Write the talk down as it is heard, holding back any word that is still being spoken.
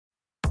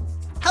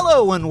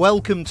Hello and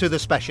welcome to The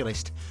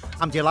Specialist.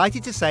 I'm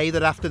delighted to say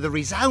that after the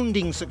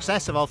resounding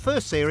success of our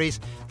first series,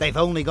 they've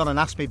only gone and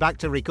asked me back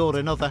to record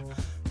another.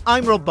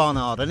 I'm Rob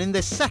Barnard, and in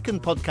this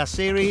second podcast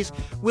series,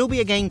 we'll be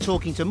again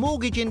talking to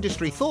mortgage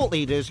industry thought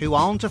leaders who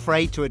aren't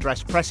afraid to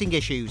address pressing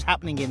issues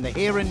happening in the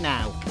here and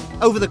now.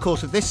 Over the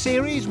course of this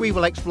series, we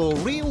will explore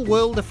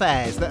real-world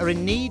affairs that are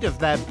in need of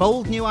their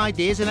bold new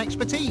ideas and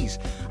expertise.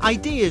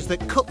 Ideas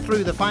that cut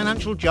through the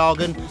financial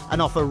jargon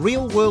and offer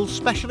real-world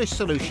specialist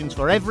solutions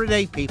for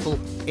everyday people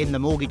in the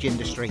mortgage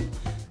industry.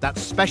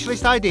 That's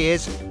specialist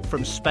ideas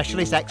from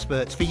specialist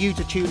experts for you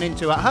to tune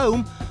into at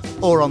home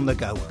or on the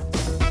go.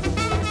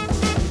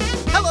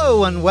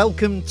 Hello and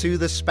welcome to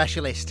The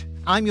Specialist.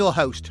 I'm your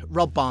host,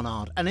 Rob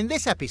Barnard, and in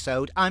this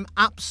episode, I'm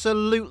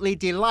absolutely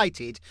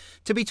delighted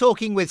to be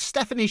talking with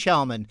Stephanie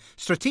Charman,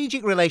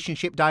 Strategic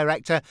Relationship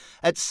Director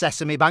at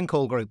Sesame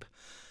Bankhall Group.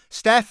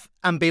 Steph,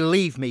 and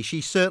believe me,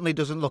 she certainly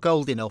doesn't look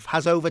old enough,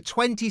 has over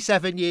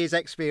 27 years'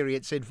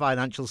 experience in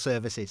financial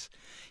services.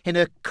 In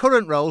her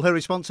current role, her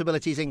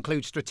responsibilities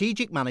include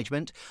strategic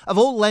management of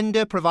all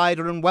lender,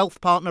 provider and wealth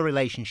partner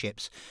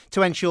relationships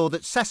to ensure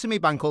that Sesame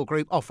Bankhall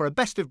Group offer a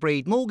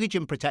best-of-breed mortgage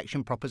and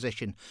protection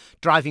proposition,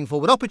 driving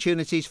forward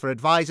opportunities for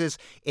advisors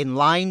in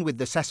line with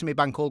the Sesame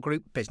Bankhall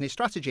Group business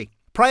strategy.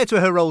 Prior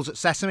to her roles at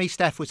Sesame,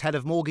 Steph was head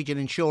of mortgage and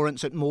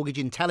insurance at Mortgage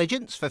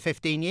Intelligence for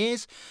 15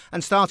 years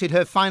and started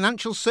her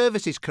financial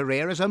services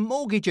career as a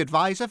mortgage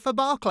advisor for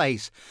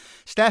Barclays.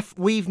 Steph,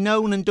 we've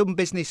known and done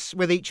business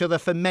with each other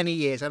for many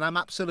years, and I'm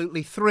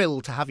absolutely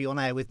thrilled to have you on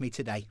air with me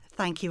today.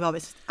 Thank you, Rob.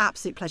 It's an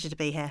absolute pleasure to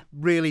be here.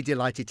 Really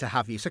delighted to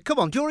have you. So come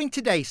on, during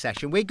today's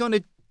session, we're going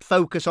to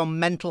focus on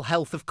mental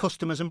health of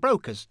customers and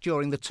brokers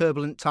during the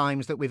turbulent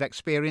times that we've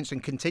experienced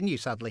and continue,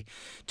 sadly,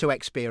 to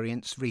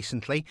experience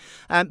recently.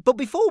 But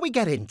before we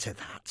get into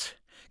that,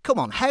 come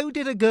on, how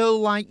did a girl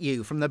like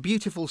you from the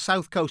beautiful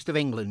south coast of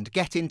England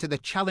get into the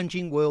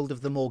challenging world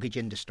of the mortgage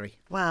industry?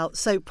 Well,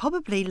 so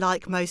probably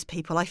like most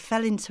people, I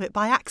fell into it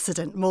by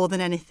accident more than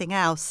anything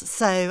else.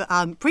 So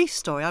brief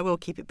story, I will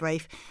keep it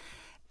brief.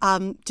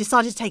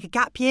 Decided to take a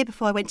gap year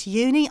before I went to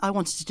uni. I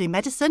wanted to do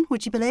medicine,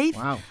 would you believe?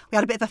 Wow. We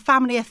had a bit of a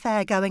family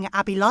affair going at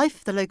Abbey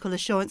Life, the local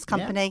assurance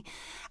company.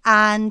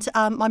 Yeah. And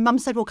my mum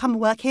said, well, come and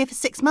work here for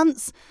 6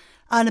 months,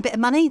 earn a bit of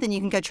money, then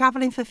you can go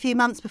travelling for a few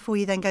months before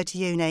you then go to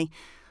uni.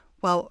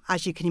 Well,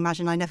 as you can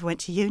imagine, I never went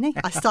to uni.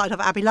 I started off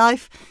at Abbey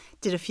Life,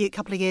 did a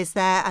couple of years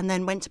there, and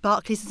then went to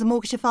Barclays as a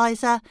mortgage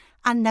advisor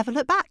and never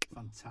looked back.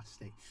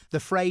 Fantastic. The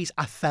phrase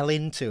 "I fell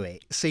into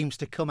it" seems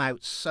to come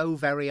out so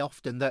very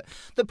often that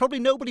probably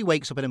nobody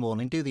wakes up in the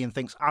morning, do they, and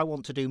thinks, I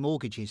want to do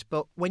mortgages.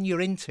 But when you're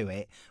into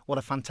it, what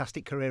a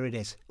fantastic career it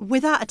is.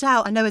 Without a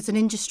doubt, I know as an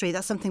industry,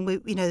 that's something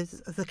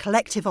the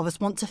collective of us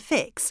want to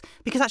fix,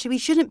 because actually we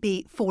shouldn't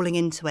be falling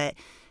into it.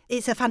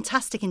 It's a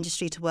fantastic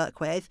industry to work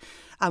with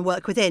and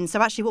work within.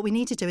 So actually what we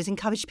need to do is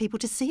encourage people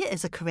to see it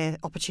as a career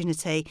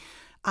opportunity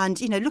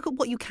and, look at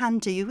what you can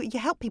do. You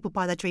help people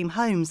buy their dream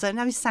homes. I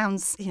know it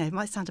sounds, it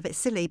might sound a bit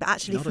silly, but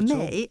actually for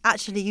me,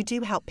 you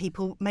do help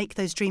people make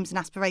those dreams and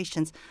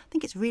aspirations. I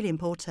think it's really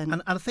important.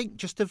 And I think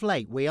just of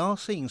late, we are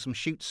seeing some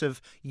shoots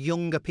of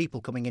younger people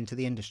coming into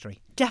the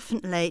industry.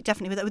 Definitely.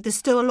 There's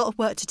still a lot of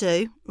work to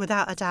do,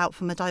 without a doubt,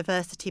 from a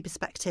diversity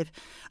perspective.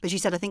 As you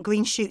said, I think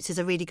green shoots is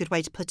a really good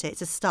way to put it.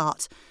 It's a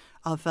start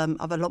of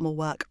a lot more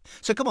work.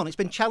 So come on, it's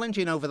been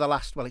challenging over the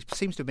last, it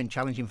seems to have been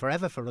challenging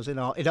forever for us in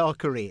our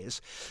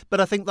careers. But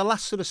I think the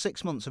last sort of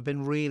 6 months have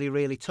been really,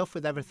 really tough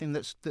with everything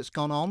that's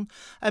gone on.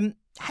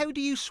 How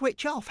do you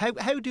switch off?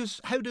 How does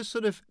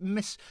sort of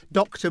Miss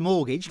Dr.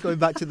 Mortgage, going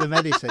back to the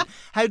medicine,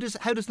 how does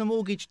the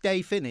mortgage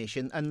day finish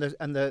and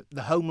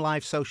the home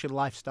life, social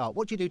life start?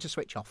 What do you do to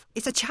switch off?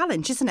 It's a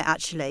challenge, isn't it,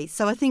 actually?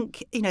 So I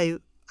think,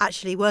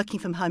 actually working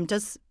from home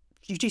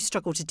you do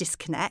struggle to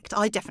disconnect.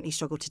 I definitely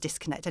struggle to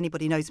disconnect.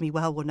 Anybody who knows me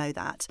well will know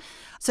that.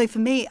 So for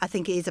me, I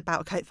think it is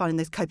about finding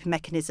those coping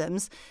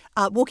mechanisms.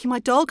 Walking my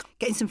dog,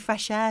 getting some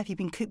fresh air. If you've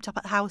been cooped up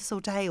at the house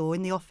all day or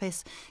in the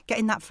office,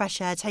 getting that fresh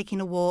air,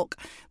 taking a walk,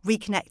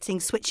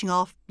 reconnecting, switching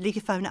off, leave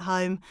your phone at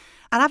home,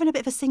 and having a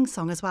bit of a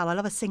sing-song as well. I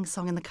love a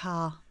sing-song in the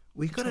car.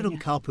 We could have done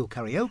carpool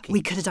karaoke.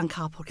 We could have done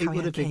carpool karaoke. It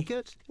would have been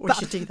good. We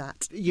should do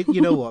that. You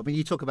know what?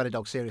 You talk about a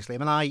dog seriously.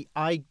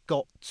 I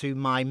got to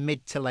my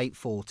mid to late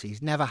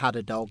 40s, never had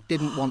a dog,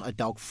 didn't want a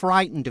dog,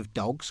 frightened of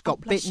dogs, got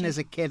bitten as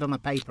a kid on a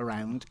paper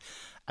round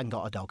and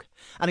got a dog.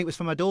 And it was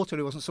for my daughter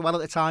who wasn't so well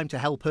at the time to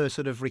help her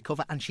sort of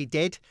recover. And she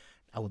did.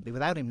 I wouldn't be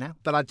without him now.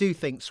 But I do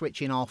think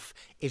switching off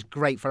is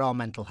great for our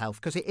mental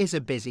health because it is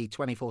a busy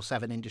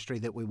 24/7 industry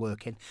that we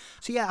work in.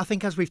 So yeah, I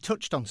think as we've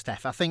touched on,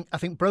 Steph, I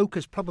think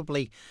brokers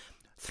probably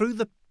through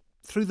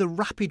the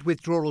rapid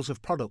withdrawals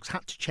of products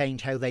had to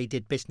change how they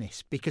did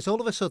business because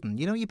all of a sudden,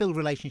 you build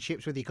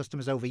relationships with your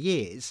customers over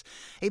years.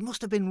 It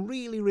must have been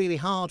really, really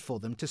hard for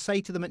them to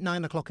say to them at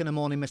 9 o'clock in the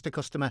morning, Mr.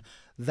 Customer,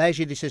 there's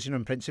your decision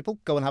in principle.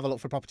 Go and have a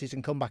look for properties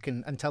and come back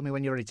and tell me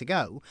when you're ready to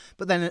go.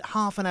 But then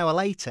half an hour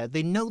later,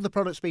 they know the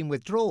product's been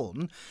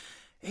withdrawn.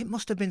 It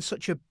must have been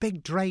such a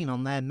big drain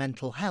on their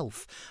mental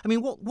health. I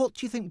mean, what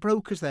do you think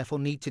brokers therefore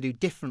need to do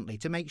differently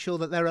to make sure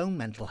that their own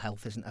mental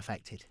health isn't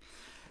affected?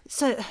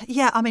 So,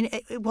 yeah, I mean,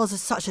 it was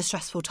such a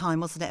stressful time,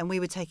 wasn't it? And we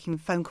were taking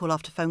phone call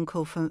after phone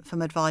call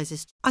from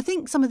advisors. I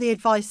think some of the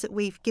advice that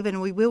we've given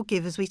and we will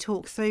give as we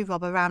talk through,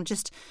 Rob, around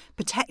just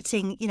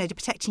protecting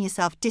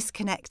yourself,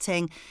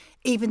 disconnecting,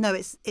 even though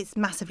it's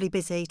massively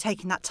busy,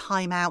 taking that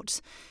time out,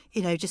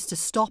 just to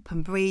stop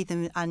and breathe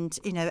and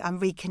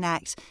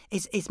reconnect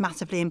is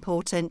massively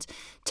important.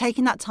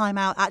 Taking that time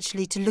out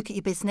actually to look at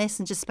your business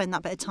and just spend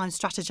that bit of time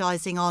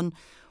strategizing on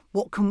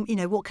what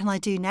can I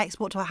do next?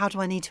 How do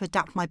I need to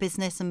adapt my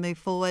business and move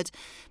forward?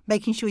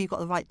 Making sure you've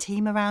got the right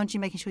team around you,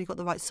 making sure you've got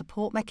the right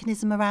support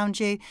mechanism around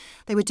you.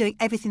 They were doing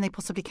everything they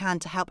possibly can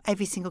to help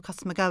every single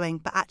customer going,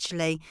 but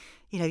actually,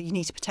 you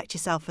need to protect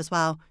yourself as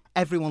well.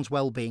 Everyone's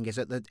well-being is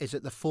at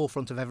the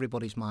forefront of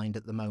everybody's mind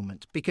at the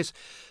moment, because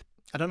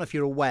I don't know if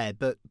you're aware,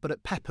 but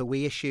at Pepper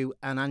we issue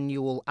an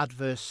annual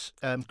adverse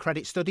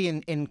credit study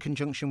in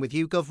conjunction with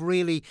YouGov.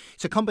 Really,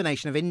 it's a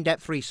combination of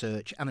in-depth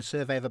research and a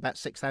survey of about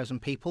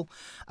 6,000 people.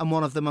 And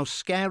one of the most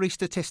scary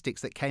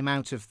statistics that came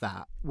out of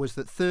that was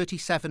that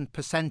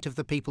 37% of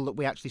the people that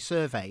we actually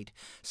surveyed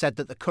said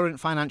that the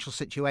current financial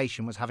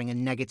situation was having a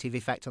negative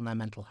effect on their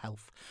mental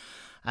health.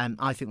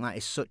 I think that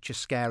is such a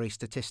scary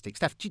statistic.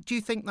 Steph, do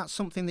you think that's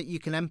something that you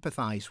can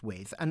empathise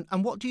with? And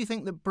what do you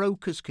think that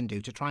brokers can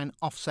do to try and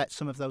offset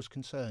some of those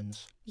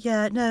concerns?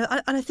 Yeah, no,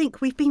 and I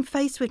think we've been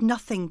faced with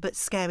nothing but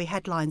scary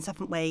headlines,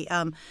 haven't we?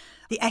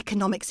 The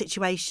economic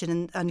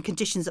situation and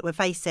conditions that we're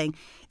facing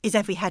is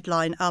every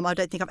headline. I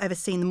don't think I've ever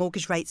seen the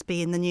mortgage rates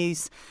be in the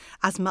news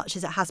as much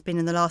as it has been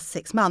in the last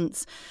 6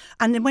 months.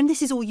 And then when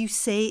this is all you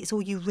see, it's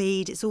all you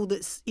read, it's all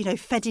that's,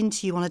 fed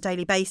into you on a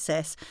daily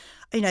basis,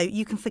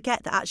 you can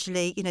forget that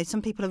actually,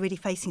 some people are really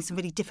facing some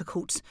really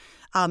difficult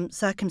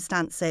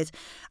circumstances.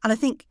 And I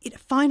think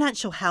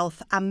financial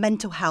health and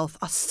mental health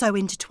are so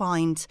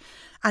intertwined.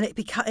 And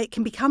it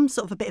can become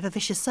sort of a bit of a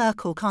vicious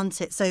circle,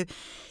 can't it? So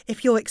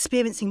if you're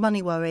experiencing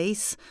money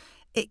worries,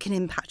 it can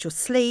impact your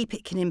sleep,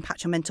 it can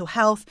impact your mental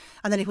health.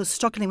 And then if you're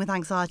struggling with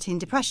anxiety and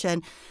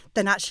depression,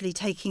 then actually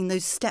taking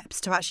those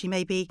steps to actually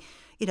maybe,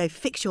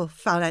 fix your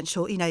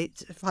financial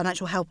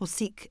help or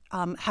seek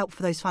help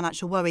for those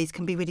financial worries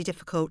can be really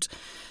difficult.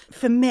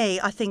 For me,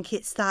 I think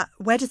it's that,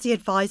 where does the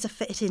advisor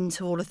fit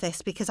into all of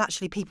this? Because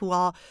actually people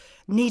are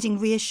needing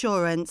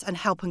reassurance and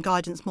help and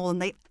guidance more than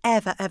they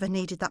ever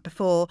needed that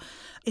before.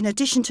 In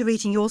addition to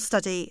reading your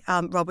study,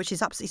 Rob, which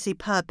is absolutely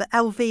superb, but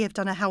LV have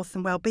done a health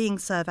and wellbeing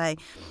survey,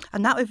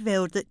 and that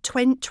revealed that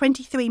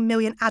 23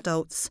 million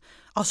adults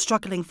are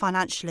struggling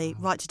financially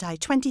right today.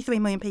 23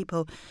 million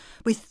people,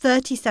 with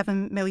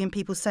 37 million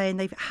people saying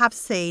they have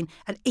seen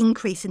an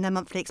increase in their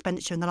monthly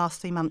expenditure in the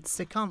last 3 months.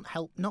 They can't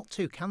help not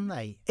to, can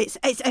they? It's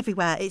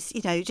everywhere. It's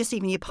just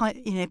even your pint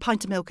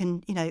of milk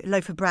and a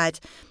loaf of bread.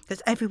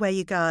 It's everywhere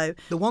you go.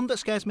 The one that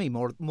scares me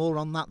more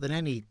on that than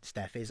any,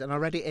 Steph, is, and I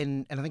read it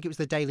and I think it was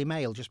the Daily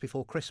Mail just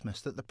before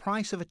Christmas, that the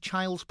price of a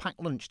child's packed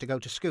lunch to go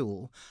to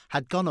school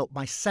had gone up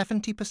by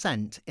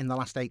 70% in the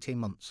last 18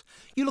 months.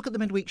 You look at the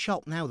midweek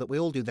shop now that we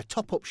all do, the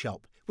top-up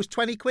shop was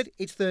 20 quid,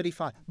 it's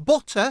 35.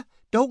 Butter,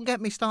 don't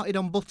get me started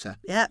on butter.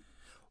 Yeah.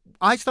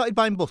 I started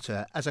buying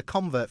butter as a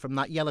convert from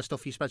that yellow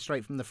stuff you spread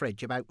straight from the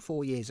fridge about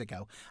 4 years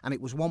ago, and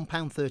it was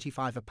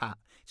 £1.35 a pat.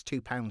 It's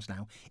 £2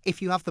 now.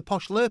 If you have the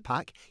posh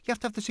Lurpak, you have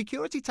to have the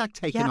security tag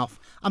taken off.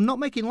 I'm not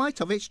making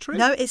light of it, it's true.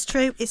 No, it's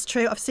true. It's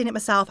true. I've seen it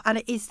myself, and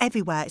it is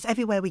everywhere. It's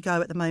everywhere we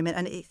go at the moment,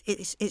 and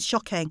it's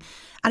shocking.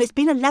 And it's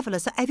been a leveller,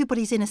 so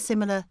everybody's in a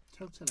similar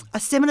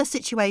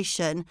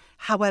situation.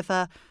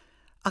 However,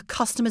 a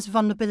customer's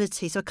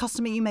vulnerability, so a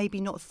customer you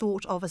maybe not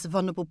thought of as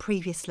vulnerable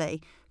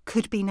previously,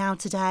 could be now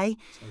today.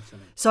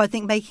 Totally. So I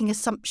think making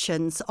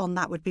assumptions on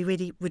that would be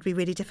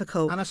really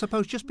difficult. And I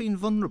suppose just being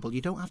vulnerable,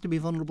 you don't have to be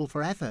vulnerable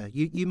forever.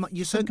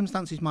 Your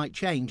circumstances might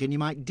change and you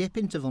might dip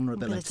into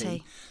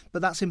vulnerability.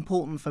 But that's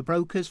important for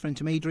brokers, for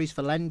intermediaries,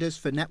 for lenders,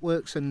 for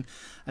networks and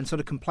sort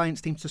of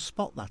compliance teams to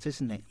spot that,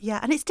 isn't it? Yeah,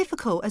 and it's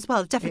difficult as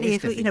well. Definitely,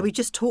 if we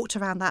just talked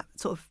around that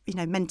sort of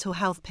mental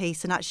health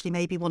piece and actually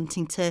maybe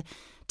wanting to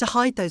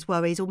hide those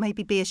worries or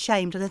maybe be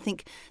ashamed. And I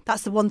think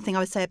that's the one thing I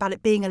would say about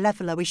it being a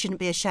leveller. We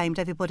shouldn't be ashamed.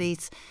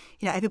 Everybody's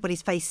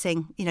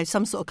facing,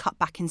 some sort of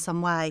cutback in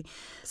some way.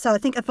 So I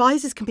think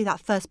advisors can be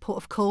that first port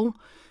of call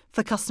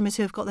for customers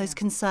who have got those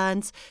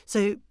concerns.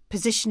 So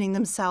positioning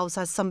themselves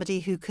as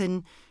somebody who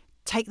can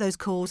take those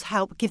calls,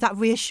 help, give that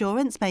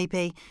reassurance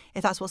maybe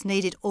if that's what's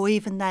needed, or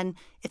even then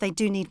if they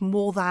do need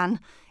more than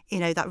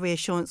that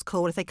reassurance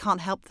call, if they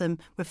can't help them,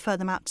 refer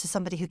them out to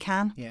somebody who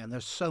can. Yeah, and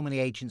there's so many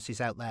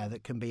agencies out there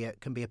that can be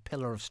a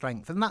pillar of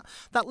strength. And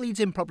that leads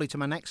in probably to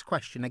my next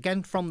question,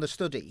 again from the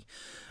study,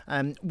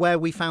 where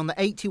we found that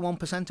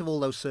 81% of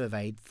all those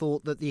surveyed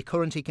thought that the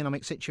current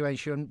economic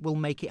situation will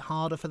make it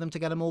harder for them to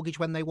get a mortgage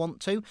when they want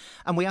to.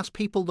 And we asked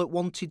people that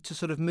wanted to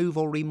sort of move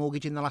or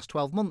remortgage in the last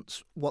 12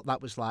 months what that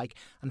was like,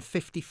 and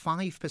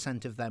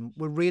 55% of them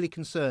were really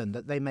concerned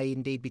that they may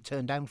indeed be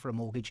turned down for a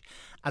mortgage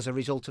as a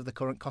result of the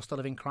current cost of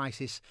living crisis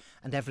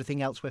and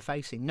everything else we're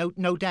facing.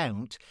 No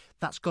doubt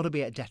that's got to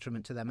be a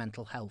detriment to their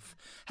mental health.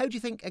 How do you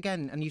think,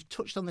 again, and you've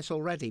touched on this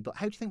already, but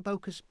how do you think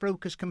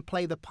brokers can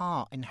play the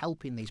part in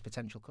helping these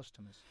potential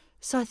customers?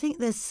 So I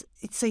think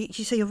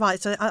so you're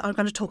right. So I'm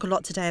going to talk a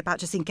lot today about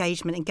just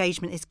engagement.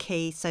 Engagement is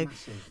key. So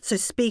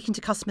speaking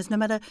to customers, no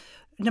matter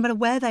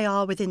where they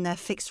are within their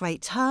fixed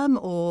rate term,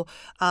 or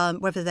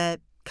whether they're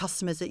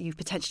customers that you've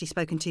potentially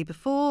spoken to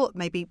before,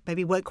 maybe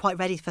weren't quite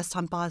ready, first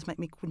time buyers,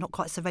 maybe not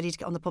quite so ready to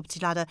get on the property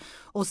ladder,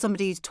 or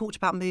somebody who's talked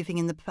about moving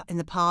in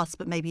the past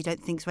but maybe you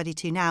don't think's ready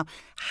to now.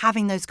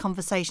 Having those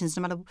conversations,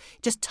 no matter,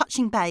 just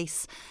touching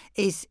base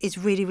is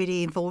really,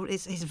 really involved,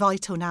 is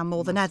vital now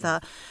more than ever.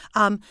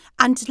 And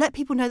to let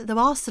people know that there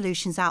are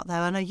solutions out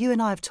there. I know you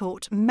and I have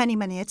talked many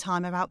a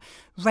time about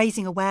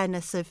raising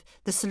awareness of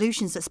the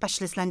solutions that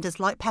specialist lenders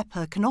like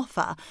Pepper can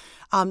offer.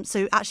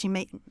 So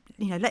actually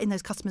letting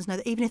those customers know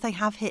that even if they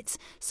have hit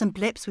some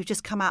blips, we've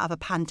just come out of a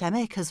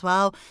pandemic as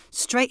well,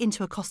 straight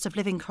into a cost of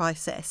living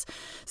crisis.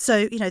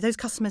 So, those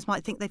customers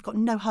might think they've got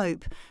no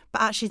hope,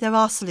 but actually there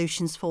are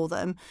solutions for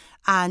them.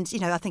 And,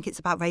 I think it's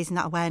about raising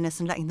that awareness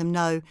and letting them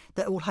know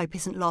that all hope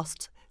isn't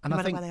lost. And no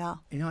I think, where they are.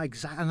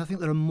 Exactly. And I think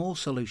there are more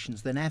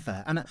solutions than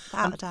ever.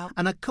 Without a doubt.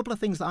 And a couple of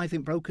things that I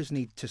think brokers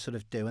need to sort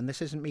of do, and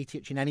this isn't me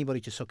teaching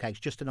anybody to suck eggs,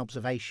 just an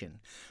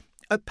observation.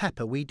 At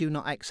Pepper, we do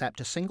not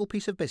accept a single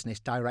piece of business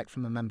direct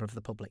from a member of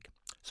the public.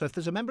 So if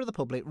there's a member of the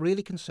public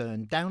really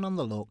concerned, down on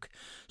the luck,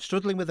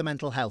 struggling with their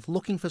mental health,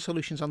 looking for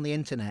solutions on the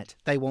internet,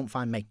 they won't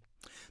find me.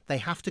 They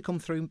have to come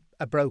through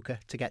a broker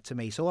to get to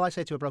me. So all I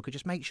say to a broker,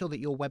 just make sure that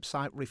your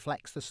website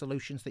reflects the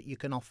solutions that you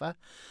can offer.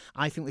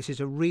 I think this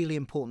is a really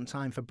important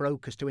time for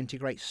brokers to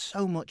integrate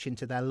so much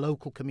into their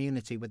local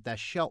community, with their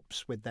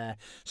shops, with their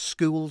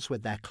schools,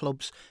 with their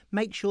clubs.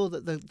 Make sure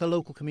that the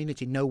local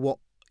community know what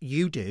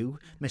you do,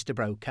 Mr.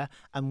 Broker,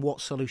 and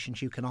what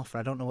solutions you can offer.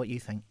 I don't know what you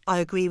think. I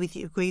agree with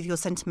your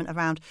sentiment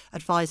around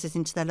advisors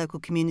into their local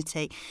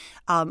community.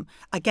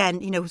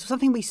 Again,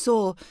 something we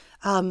saw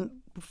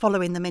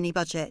following the mini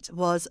budget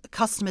was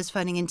customers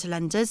phoning into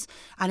lenders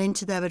and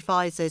into their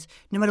advisors,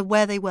 no matter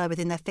where they were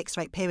within their fixed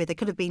rate period. They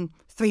could have been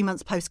 3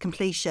 months post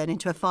completion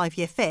into a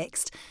 5-year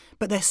fixed,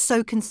 but they're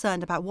so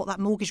concerned about what that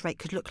mortgage rate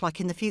could look like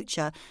in the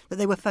future that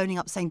they were phoning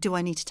up saying, do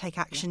I need to take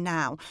action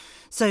now?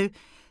 So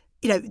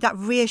that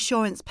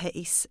reassurance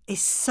piece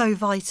is so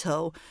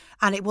vital.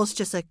 And it was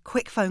just a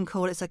quick phone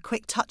call. It's a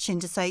quick touch in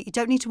to say, you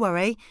don't need to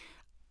worry.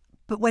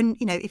 But when,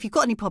 if you've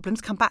got any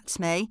problems, come back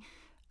to me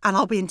and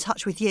I'll be in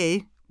touch with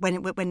you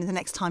when the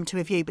next time to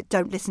review. But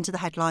don't listen to the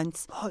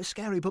headlines. Oh, it's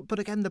scary. But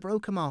again, the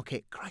broker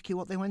market, crikey,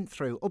 what they went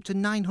through. Up to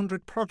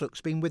 900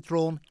 products being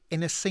withdrawn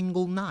in a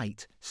single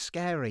night.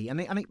 Scary. And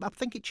I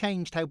think it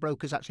changed how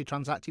brokers actually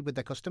transacted with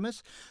their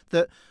customers.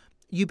 That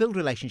you build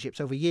relationships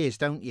over years,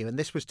 don't you? And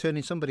this was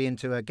turning somebody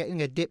into getting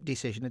a DIP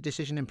decision, a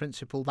decision in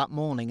principle that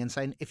morning, and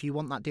saying, if you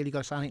want that deal, you got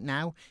to sign it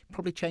now.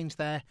 Probably changed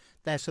their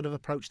sort of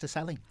approach to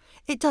selling.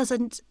 It does.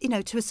 And,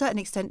 to a certain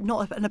extent,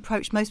 not an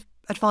approach most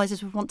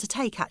advisors would want to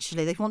take,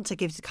 actually. They want to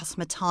give the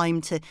customer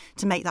time to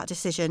make that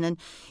decision. And,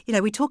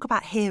 we talk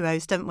about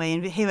heroes, don't we?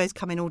 And heroes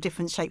come in all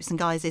different shapes and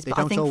guises. They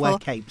don't all wear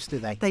capes, do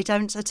they? They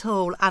don't at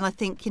all. And I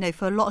think,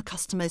 for a lot of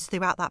customers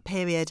throughout that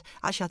period,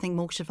 actually, I think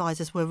mortgage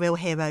advisors were real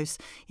heroes.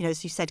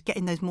 As you said,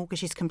 getting those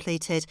mortgages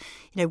completed,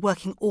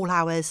 working all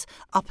hours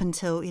up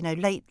until,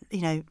 late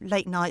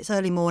nights,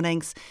 early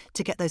mornings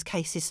to get those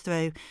cases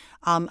through.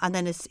 And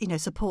then as,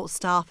 support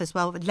staff as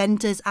well,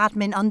 lenders,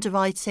 admin,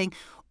 underwriting,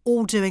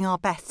 all doing our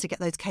best to get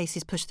those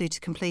cases pushed through to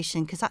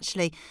completion, because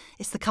actually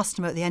it's the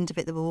customer at the end of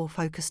it that we're all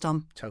focused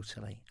on.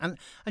 Totally. And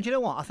you know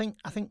what? I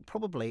think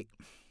probably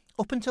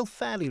up until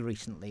fairly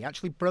recently,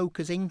 actually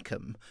brokers'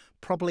 income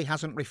probably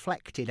hasn't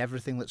reflected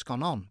everything that's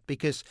gone on,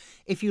 because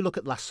if you look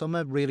at last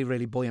summer, really,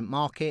 really buoyant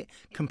market,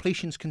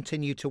 completions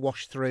continued to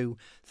wash through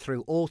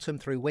autumn,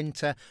 through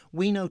winter.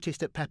 We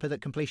noticed at Pepper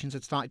that completions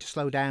had started to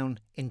slow down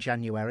in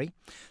January.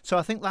 So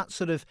I think that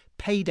sort of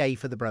payday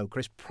for the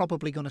broker is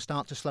probably going to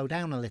start to slow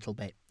down a little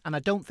bit. And I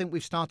don't think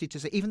we've started to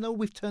see, even though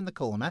we've turned the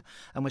corner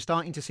and we're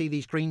starting to see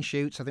these green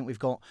shoots, I think we've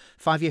got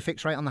 5-year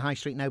fixed rate on the high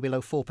street now below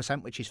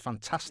 4%, which is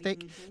fantastic.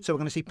 Mm-hmm. So we're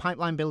going to see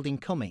pipeline building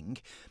coming.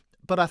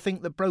 But I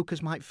think that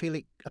brokers might feel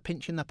a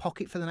pinch in their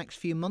pocket for the next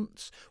few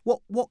months.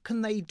 What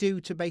can they do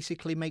to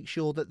basically make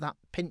sure that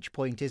pinch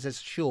point is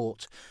as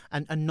short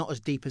and not as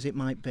deep as it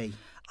might be?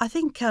 I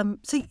think,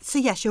 so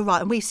yes, you're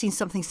right. And we've seen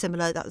something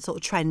similar, that sort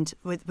of trend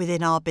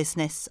within our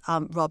business,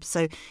 Rob.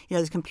 So,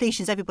 the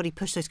completions, everybody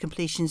pushed those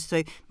completions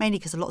through, mainly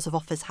because lots of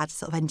offers had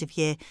sort of end of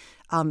year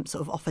sort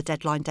of offer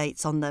deadline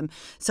dates on them.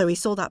 So we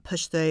saw that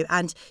push through.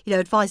 And,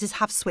 advisors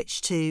have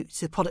switched to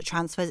product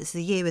transfers. It's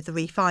the year with the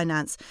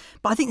refinance.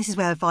 But I think this is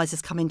where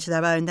advisors come into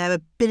their own, their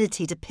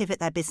ability to pivot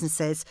their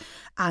businesses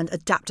and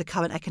adapt to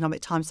current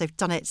economic times. They've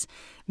done it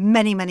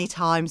many, many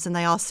times, and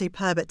they are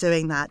superb at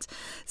doing that.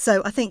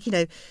 So I think,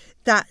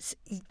 that,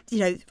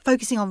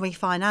 focusing on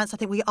refinance, I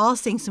think we are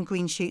seeing some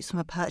green shoots from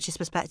a purchase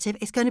perspective.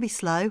 It's going to be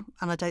slow,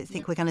 and I don't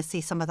think we're going to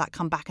see some of that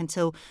come back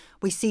until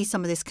we see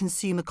some of this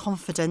consumer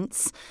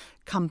confidence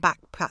come back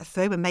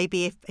through. And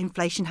maybe if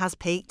inflation has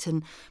peaked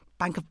and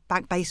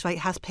bank base rate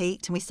has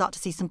peaked, and we start to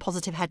see some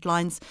positive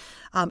headlines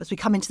as we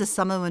come into the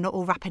summer. We're not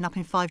all wrapping up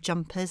in 5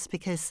 jumpers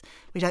because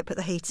we don't put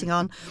the heating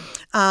on.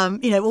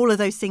 All of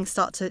those things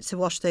start to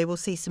wash through. We'll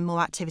see some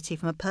more activity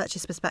from a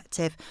purchase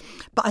perspective.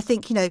 But I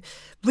think,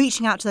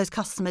 reaching out to those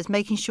customers,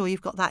 making sure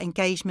you've got that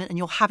engagement and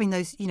you're having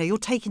those, you're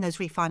taking those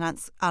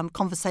refinance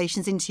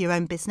conversations into your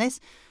own business.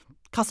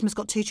 Customers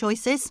got 2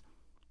 choices,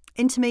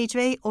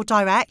 intermediary or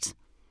direct.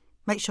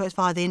 Make sure it's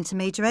via the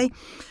intermediary,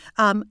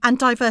 and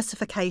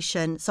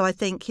diversification. So I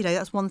think,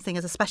 that's one thing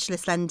as a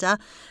specialist lender.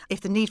 If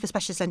the need for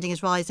specialist lending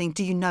is rising,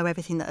 do you know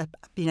everything that,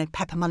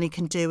 Pepper Money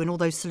can do and all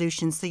those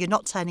solutions? So you're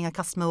not turning a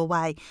customer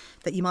away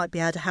that you might be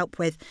able to help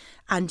with.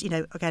 And,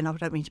 again, I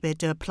don't mean to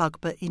do a plug,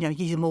 but,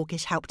 use a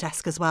mortgage help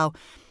desk as well.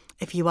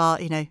 If you are,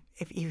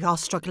 if you are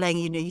struggling,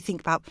 you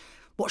think about,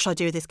 what should I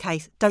do with this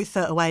case? Don't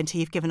throw it away until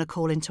you've given a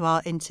call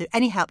into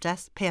any help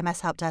desk, PMS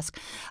help desk,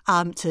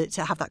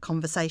 to have that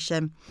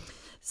conversation.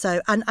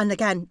 So, and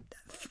again,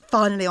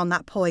 finally on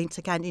that point,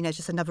 again,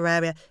 just another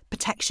area,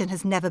 protection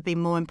has never been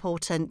more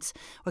important.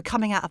 We're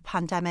coming out of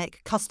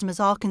pandemic. Customers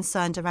are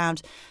concerned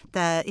around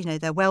their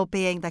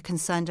well-being. They're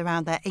concerned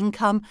around their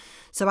income.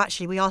 So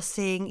actually we are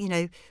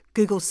seeing,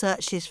 Google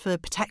searches for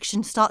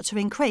protection start to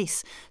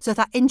increase. So if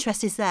that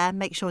interest is there,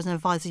 make sure as an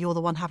advisor you're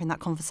the one having that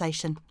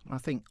conversation. I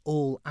think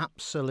all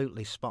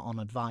absolutely spot on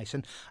advice.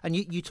 And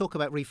you talk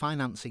about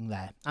refinancing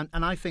there.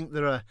 And I think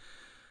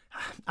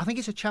I think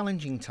it's a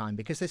challenging time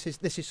because this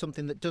is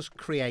something that does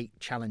create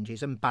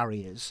challenges and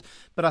barriers.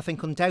 But I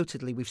think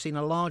undoubtedly we've seen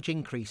a large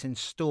increase in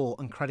store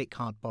and credit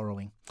card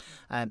borrowing.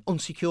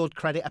 Unsecured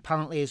credit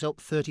apparently is up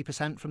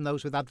 30% from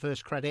those with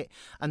adverse credit.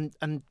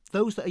 And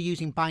those that are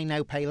using buy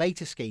now, pay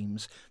later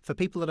schemes, for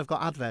people that have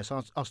got adverse,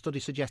 our study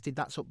suggested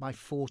that's up by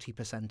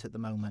 40% at the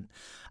moment.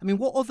 I mean,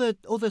 what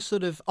other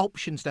sort of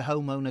options do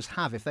homeowners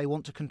have if they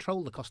want to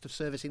control the cost of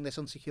servicing this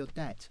unsecured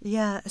debt?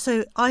 Yeah,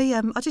 so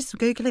I did some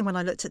Googling when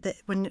I looked at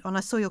when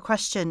I saw your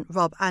question,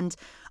 Rob, and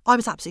I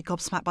was absolutely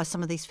gobsmacked by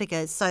some of these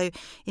figures. So,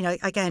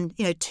 again,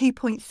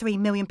 2.3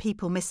 million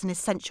people missed an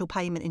essential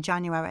payment in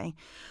January.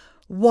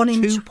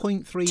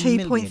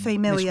 2.3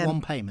 million miss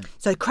one payment.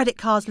 So credit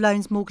cards,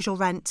 loans, mortgage or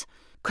rent.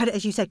 Credit,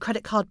 as you said,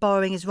 credit card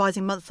borrowing is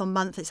rising month on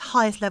month. It's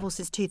highest level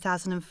since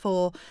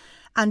 2004.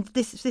 And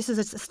this is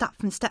a stat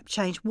from Step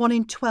Change. 1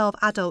 in 12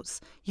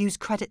 adults use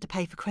credit to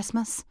pay for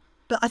Christmas.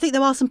 But I think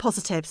there are some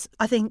positives.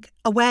 I think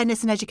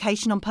awareness and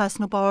education on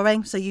personal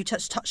borrowing. So you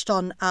touched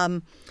on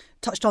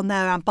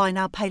there around buy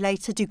now, pay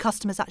later. Do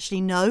customers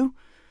actually know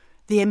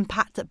the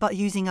impact that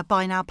using a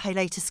buy now, pay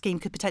later scheme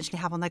could potentially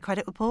have on their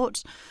credit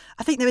report?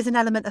 I think there is an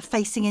element of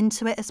facing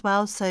into it as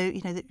well. So,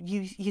 that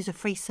you use a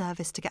free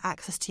service to get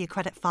access to your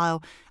credit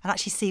file and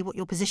actually see what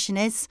your position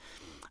is.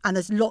 And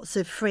there's lots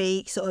of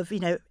free sort of,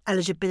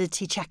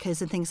 eligibility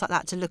checkers and things like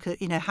that to look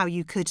at, how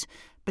you could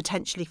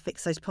potentially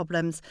fix those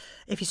problems.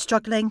 If you're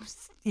struggling,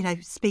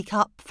 speak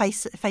up,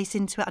 face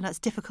into it. I know it's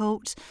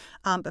difficult,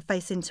 but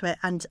face into it.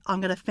 And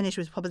I'm going to finish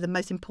with probably the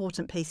most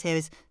important piece here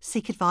is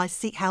seek advice,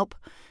 seek help.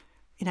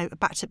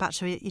 Back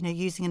to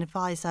using an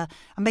advisor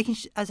and making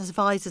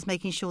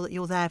sure that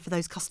you're there for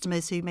those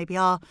customers who maybe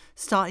are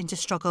starting to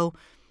struggle.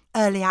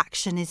 Early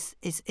action is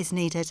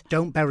needed.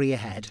 Don't bury your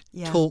head.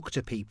 Yeah. Talk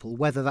to people,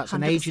 whether that's 100%.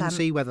 An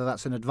agency, whether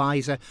that's an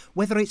advisor,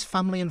 whether it's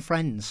family and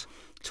friends.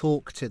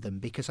 Talk to them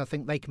because I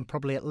think they can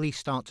probably at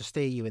least start to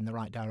steer you in the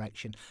right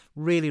direction.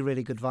 Really,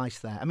 really good advice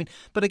there. I mean,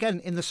 but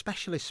again, in the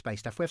specialist space,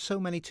 Steph, we have so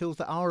many tools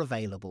that are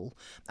available.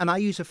 And I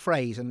use a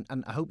phrase, and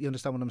I hope you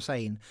understand what I'm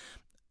saying,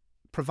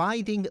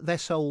 providing they're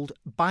sold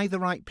by the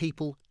right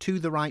people, to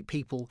the right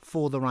people,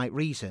 for the right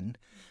reason.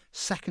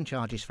 Second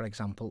charges, for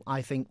example,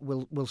 I think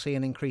we'll see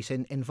an increase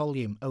in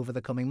volume over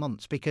the coming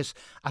months because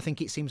I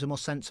think it seems a more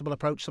sensible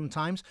approach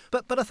sometimes.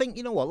 But I think,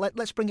 you know what,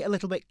 let's bring it a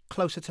little bit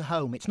closer to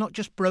home. It's not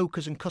just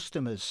brokers and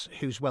customers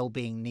whose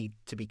well-being need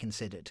to be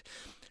considered.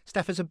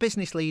 Steph, as a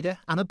business leader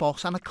and a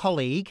boss and a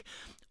colleague,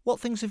 what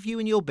things have you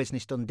and your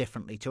business done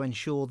differently to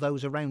ensure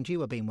those around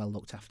you are being well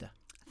looked after?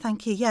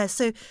 Thank you. Yeah,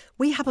 so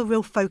we have a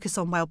real focus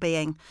on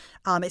wellbeing.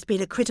 It's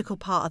been a critical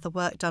part of the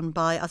work done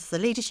by us as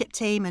a leadership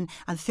team and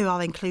through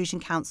our Inclusion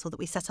Council that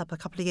we set up a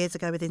couple of years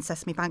ago within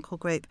Sesame Bancorp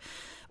Group.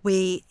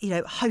 We,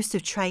 host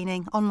of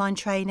training, online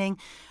training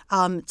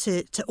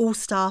to all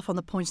staff on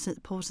the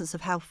importance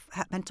of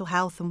mental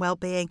health and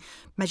wellbeing,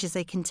 measures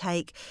they can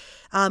take.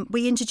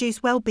 We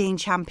introduce wellbeing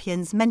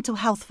champions, mental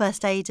health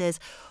first aiders,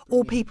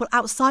 all people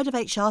outside of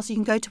HR. So you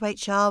can go to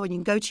HR and you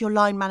can go to your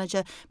line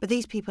manager, but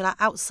these people are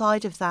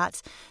outside of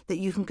that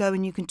you can go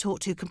and you can talk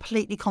to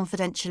completely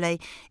confidentially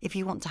if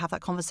you want to have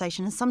that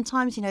conversation. And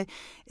sometimes,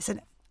 it's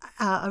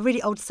a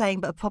really old saying,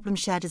 but a problem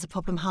shared is a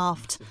problem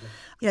halved.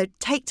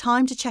 Take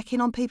time to check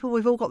in on people.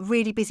 We've all got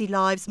really busy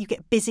lives. You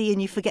get busy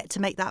and you forget to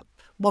make that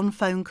one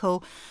phone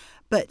call.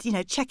 But,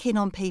 check in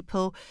on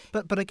people.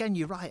 But again,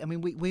 you're right. I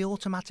mean, we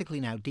automatically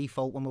now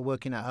default when we're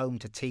working at home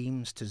to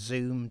Teams, to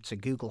Zoom, to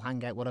Google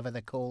Hangout, whatever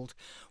they're called.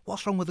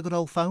 What's wrong with a good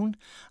old phone?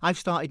 I've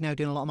started now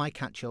doing a lot of my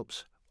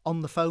catch-ups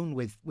on the phone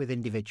with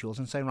individuals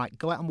and saying, right,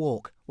 go out and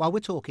walk while we're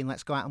talking,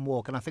 let's go out and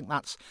walk. And I think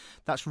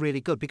that's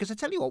really good, because I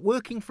tell you what,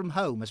 working from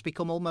home has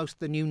become almost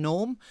the new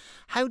norm.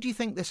 How do you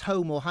think this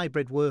home or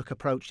hybrid work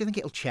approach, do you think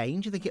it'll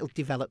change? Do you think it'll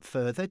develop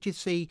further? Do you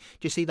see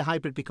the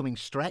hybrid becoming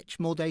stretched,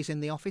 more days in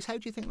the office? How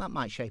do you think that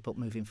might shape up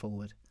moving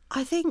forward?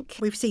 I think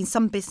we've seen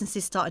some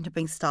businesses starting to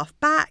bring staff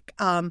back,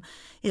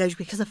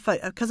 because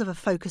of a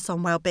focus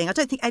on wellbeing. I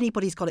don't think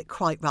anybody's got it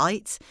quite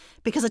right,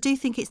 because I do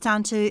think it's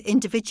down to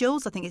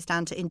individuals. I think it's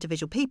down to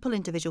individual people,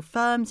 individual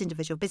firms,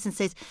 individual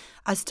businesses,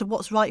 as to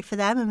what's right for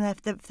them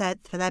and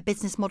for their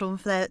business model and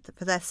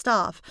for their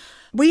staff.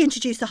 We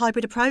introduced a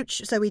hybrid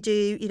approach, so we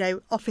do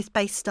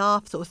office-based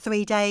staff, sort of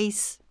 3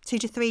 days. 2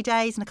 to 3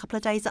 days and a couple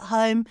of days at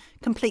home.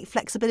 Complete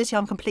flexibility.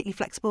 I'm completely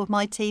flexible with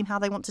my team, how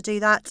they want to do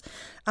that.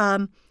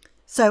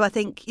 So I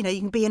think, you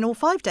can be in all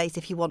 5 days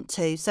if you want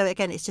to. So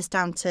again, it's just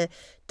down to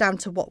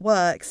what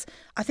works.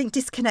 I think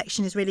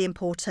disconnection is really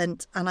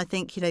important. And I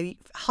think,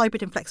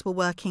 hybrid and flexible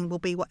working will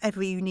be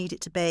whatever you need it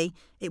to be.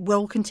 It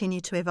will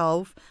continue to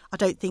evolve. I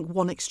don't think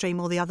one extreme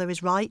or the other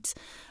is right.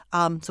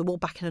 So all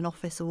back in an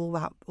office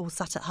or all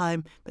sat at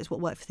home, but it's what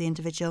works for the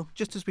individual.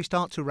 Just as we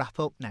start to wrap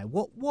up now,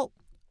 what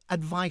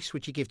advice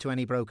would you give to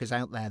any brokers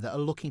out there that are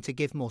looking to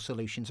give more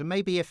solutions? And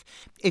maybe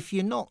if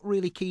you're not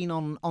really keen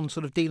on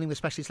sort of dealing with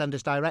specialist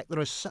lenders direct, there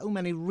are so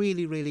many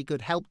really, really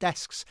good help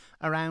desks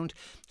around.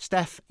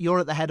 Steph, you're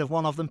at the head of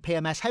one of them,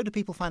 PMS. How do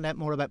people find out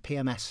more about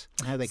PMS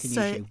and how they can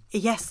use you?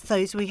 Yes,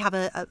 so we have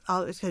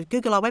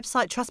Google our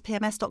website,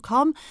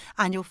 trustpms.com,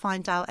 and you'll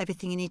find out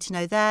everything you need to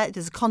know there.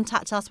 There's a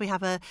contact us. We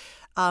have a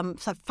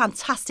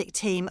fantastic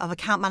team of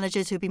account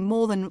managers who'll be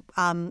more than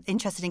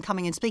interested in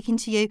coming and speaking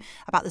to you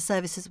about the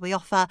services we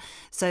offer.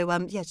 So,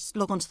 just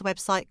log on to the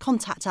website,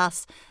 contact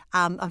us,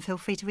 and feel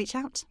free to reach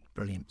out.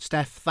 Brilliant.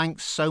 Steph,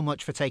 thanks so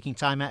much for taking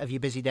time out of your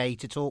busy day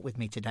to talk with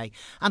me today,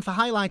 and for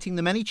highlighting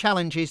the many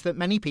challenges that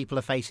many people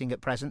are facing at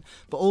present,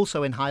 but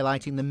also in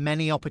highlighting the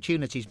many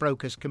opportunities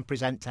brokers can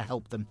present to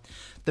help them.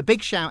 The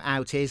big shout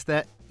out is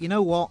that, you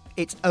know what,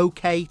 it's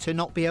okay to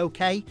not be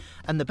okay,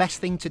 and the best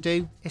thing to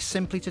do is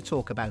simply to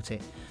talk about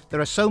it. There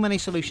are so many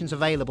solutions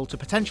available to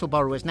potential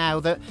borrowers now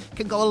that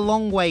can go a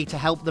long way to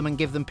help them and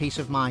give them peace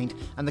of mind,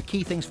 and the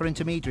key things for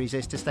intermediaries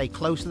is to stay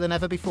closer than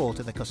ever before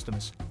to the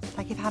customers.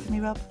 Thank you for having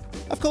me, Rob.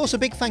 Of course, a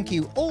big thank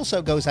you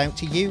also goes out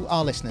to you,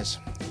 our listeners.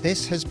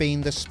 This has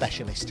been The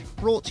Specialist,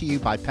 brought to you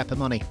by Pepper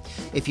Money.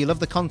 If you love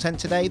the content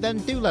today, then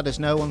do let us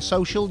know on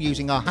social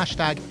using our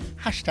hashtag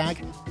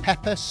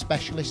Pepper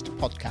Specialist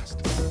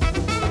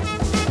Podcast.